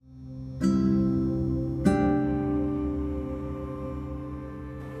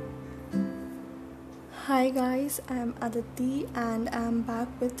Hi guys, I'm Aditi and I'm back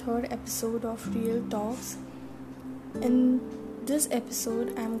with third episode of Real Talks. In this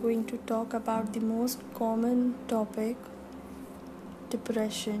episode, I'm going to talk about the most common topic,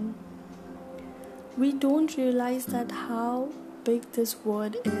 depression. We don't realize that how big this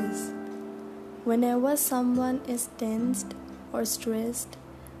word is. Whenever someone is tensed or stressed,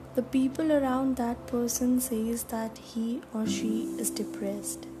 the people around that person says that he or she is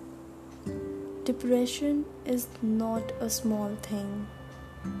depressed. Depression is not a small thing.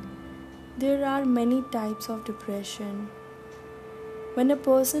 There are many types of depression. When a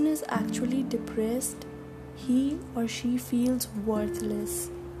person is actually depressed, he or she feels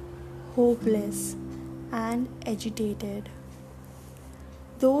worthless, hopeless, and agitated.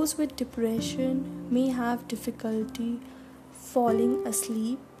 Those with depression may have difficulty falling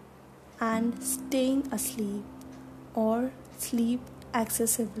asleep and staying asleep or sleep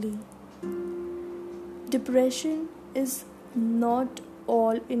excessively. Depression is not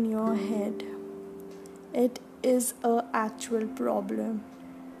all in your head. It is an actual problem.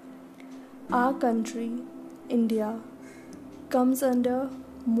 Our country, India, comes under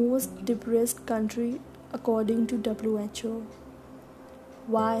most depressed country according to WHO.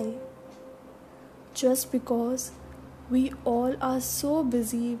 Why? Just because we all are so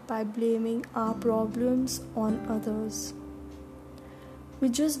busy by blaming our problems on others. We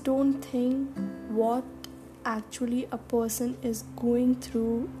just don't think what actually a person is going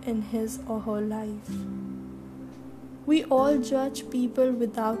through in his or her life. We all judge people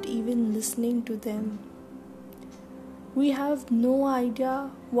without even listening to them. We have no idea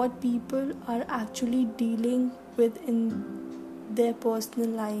what people are actually dealing with in their personal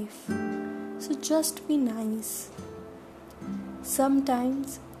life. So just be nice.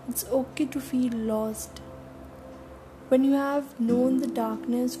 Sometimes it's okay to feel lost. When you have known the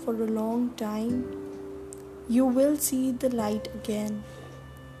darkness for a long time, you will see the light again.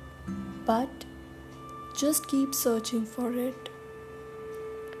 But just keep searching for it.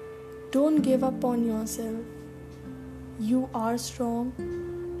 Don't give up on yourself. You are strong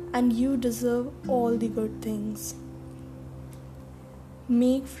and you deserve all the good things.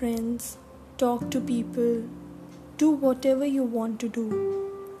 Make friends, talk to people, do whatever you want to do.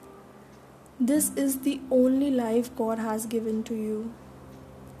 This is the only life God has given to you.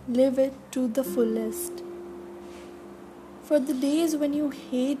 Live it to the fullest. For the days when you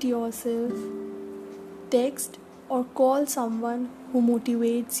hate yourself, text or call someone who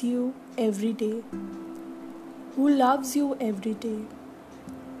motivates you every day, who loves you every day.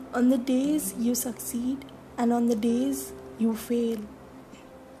 On the days you succeed and on the days you fail.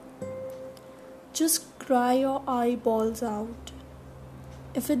 Just cry your eyeballs out.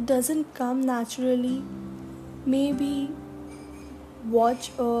 If it doesn't come naturally, maybe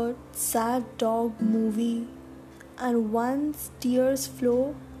watch a sad dog movie. And once tears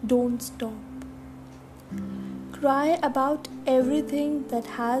flow, don't stop. Cry about everything that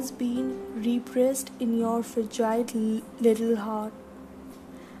has been repressed in your fragile little heart.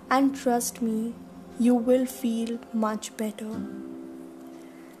 And trust me, you will feel much better.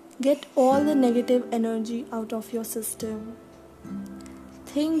 Get all the negative energy out of your system.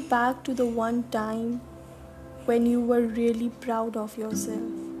 Think back to the one time when you were really proud of yourself.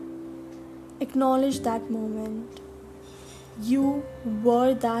 Acknowledge that moment. You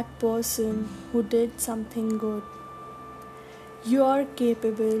were that person who did something good. You are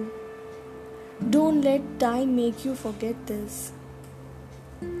capable. Don't let time make you forget this.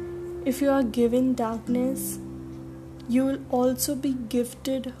 If you are given darkness, you will also be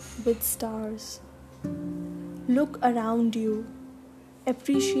gifted with stars. Look around you.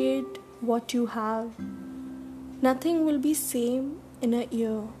 Appreciate what you have. Nothing will be same in a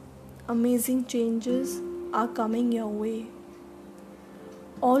year. Amazing changes are coming your way.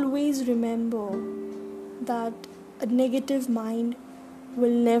 Always remember that a negative mind will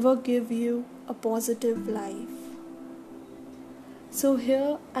never give you a positive life. So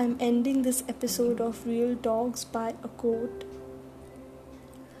here I'm ending this episode of Real Talks by a quote.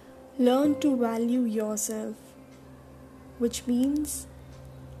 Learn to value yourself, which means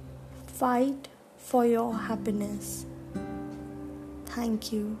fight for your happiness.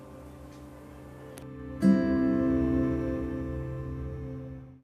 Thank you.